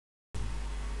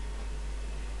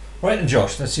Right, and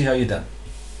Josh, let's see how you're done.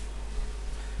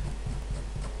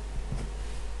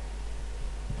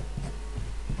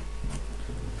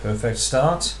 Perfect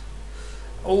start.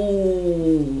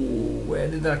 Oh, where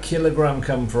did that kilogram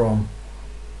come from?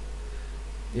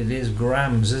 It is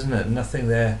grams, isn't it? Nothing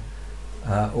there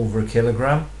over a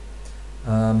kilogram.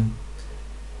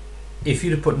 If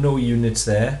you'd have put no units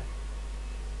there,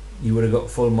 you would have got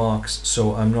full marks,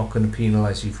 so I'm not going to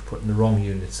penalise you for putting the wrong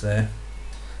units there.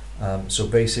 So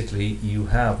basically you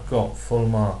have got full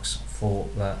marks for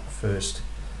that first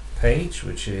page,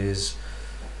 which is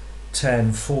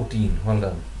 10, 14. Well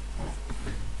done.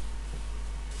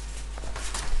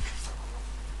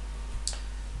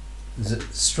 There's a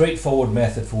straightforward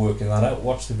method for working that out.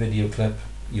 Watch the video clip,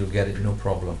 you'll get it, no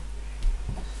problem.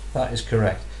 That is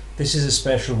correct. This is a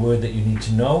special word that you need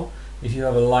to know. If you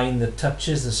have a line that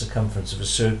touches the circumference of a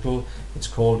circle, it's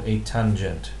called a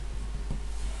tangent.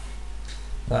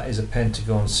 That is a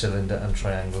pentagon, cylinder and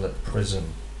triangular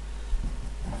prism.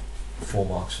 4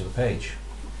 marks for the page.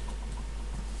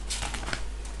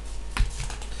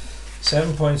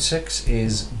 7.6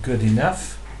 is good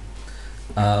enough.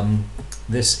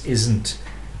 This isn't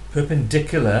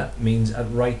perpendicular, means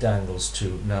at right angles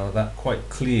to. Now that quite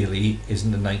clearly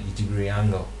isn't a 90-degree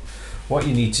angle. What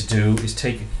you need to do is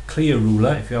take a clear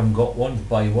ruler, if you haven't got one,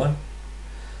 buy one,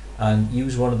 and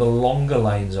use one of the longer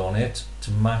lines on it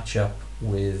to match up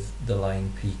with the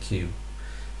line PQ.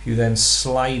 If you then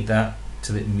slide that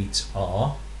till it meets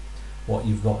R, what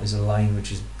you've got is a line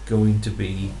which is going to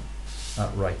be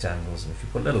at right angles. And if you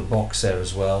put a little box there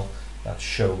as well, that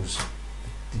shows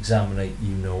the examiner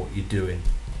you know what you're doing.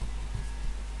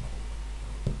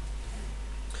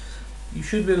 You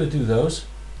should be able to do those.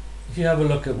 If you have a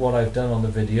look at what I've done on the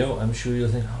video, I'm sure you'll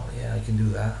think, oh yeah, I can do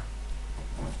that.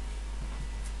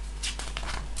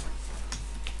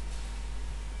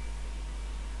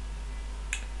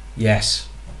 Yes,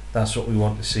 that's what we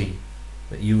want to see.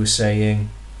 That you were saying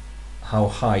how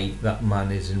high that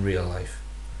man is in real life.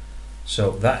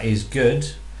 So that is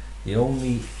good. The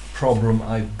only problem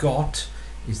I've got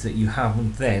is that you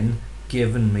haven't then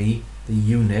given me the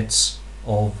units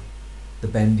of the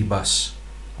bendy bus,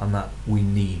 and that we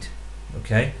need.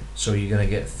 Okay, so you're going to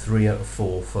get 3 out of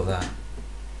 4 for that.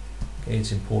 Okay,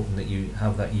 it's important that you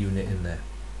have that unit in there.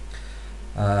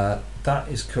 That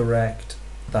is correct,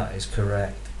 that is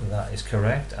correct, that is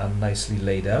correct, and nicely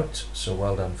laid out, so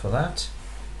well done for that.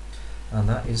 And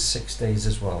that is 6 days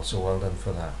as well, so well done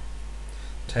for that.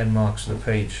 10 marks for the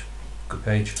page. Good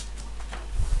page.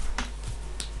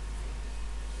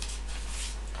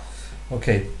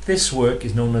 Okay, this work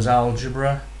is known as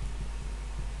algebra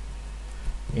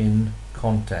in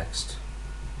context.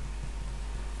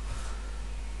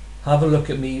 Have a look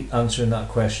at me answering that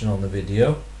question on the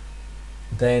video,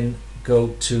 then go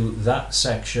to that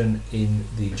section in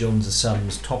the Jones'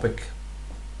 Sums topic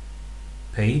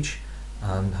page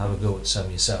and have a go at some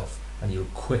yourself, and you'll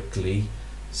quickly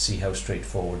see how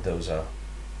straightforward those are.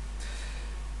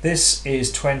 This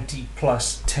is 20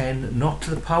 plus 10, not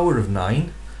to the power of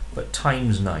 9, but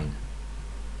times 9.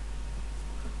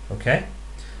 Okay,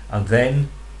 and then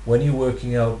when you're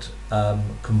working out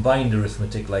combined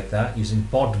arithmetic like that using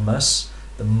BODMAS,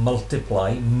 the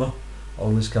multiply m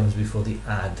always comes before the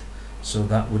add, so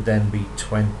that would then be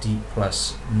 20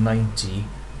 plus 90,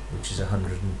 which is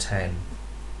 110.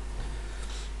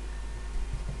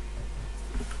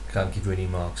 Can't give you any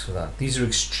marks for that. These are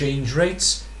exchange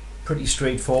rates, pretty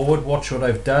straightforward. Watch what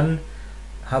I've done.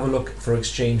 Have a look for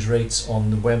exchange rates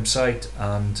on the website,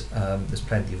 and there's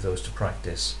plenty of those to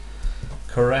practice.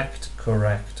 Correct,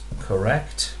 correct,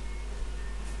 correct.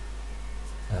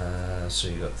 So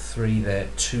you've got 3 there,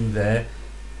 2 there.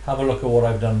 Have a look at what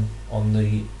I've done on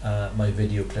the my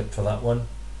video clip for that one.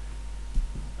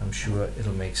 I'm sure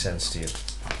it'll make sense to you.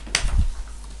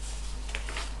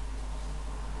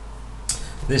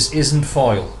 This isn't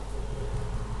foil.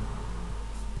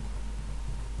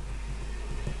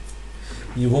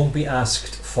 You won't be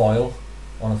asked foil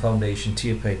on a foundation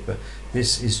tier paper.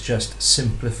 This is just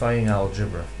simplifying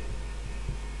algebra.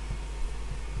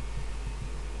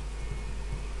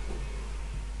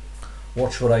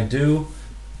 Watch what I do.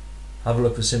 Have a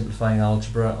look for simplifying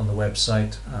algebra on the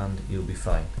website and you'll be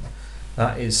fine.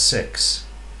 That is 6.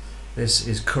 This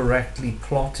is correctly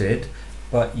plotted,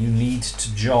 but you need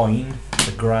to join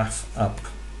the graph up.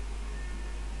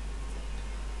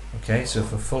 Okay, so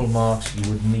for full marks you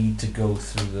would need to go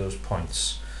through those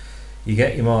points. You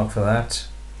get your mark for that,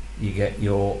 you get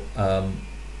your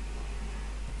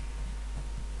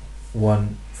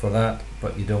 1 for that,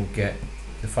 but you don't get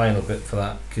the final bit for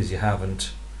that because you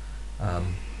haven't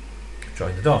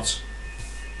joined the dots.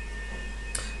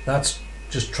 That's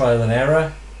just trial and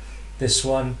error. This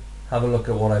one, have a look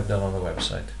at what I've done on the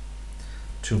website.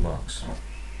 2 marks.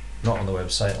 Not on the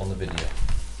website, on the video.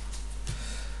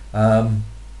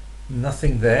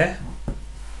 Nothing there.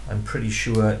 I'm pretty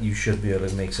sure you should be able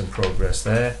to make some progress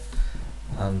there,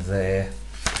 and there,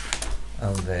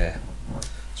 and there.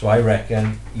 So I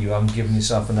reckon you haven't given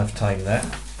yourself enough time there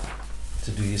to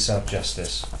do yourself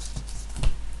justice.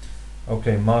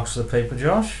 Okay, marks for the paper,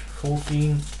 Josh.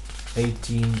 14,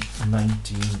 18,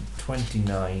 19,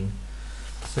 29,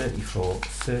 34,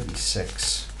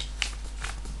 36.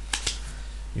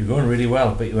 You're going really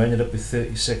well, but you ended up with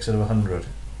 36 out of 100.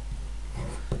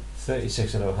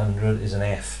 36 out of 100 is an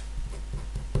F.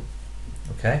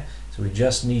 Okay, so we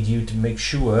just need you to make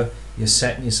sure you're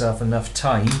setting yourself enough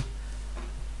time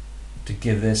to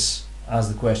give this,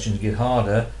 as the questions get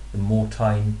harder, the more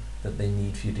time that they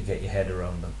need for you to get your head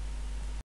around them.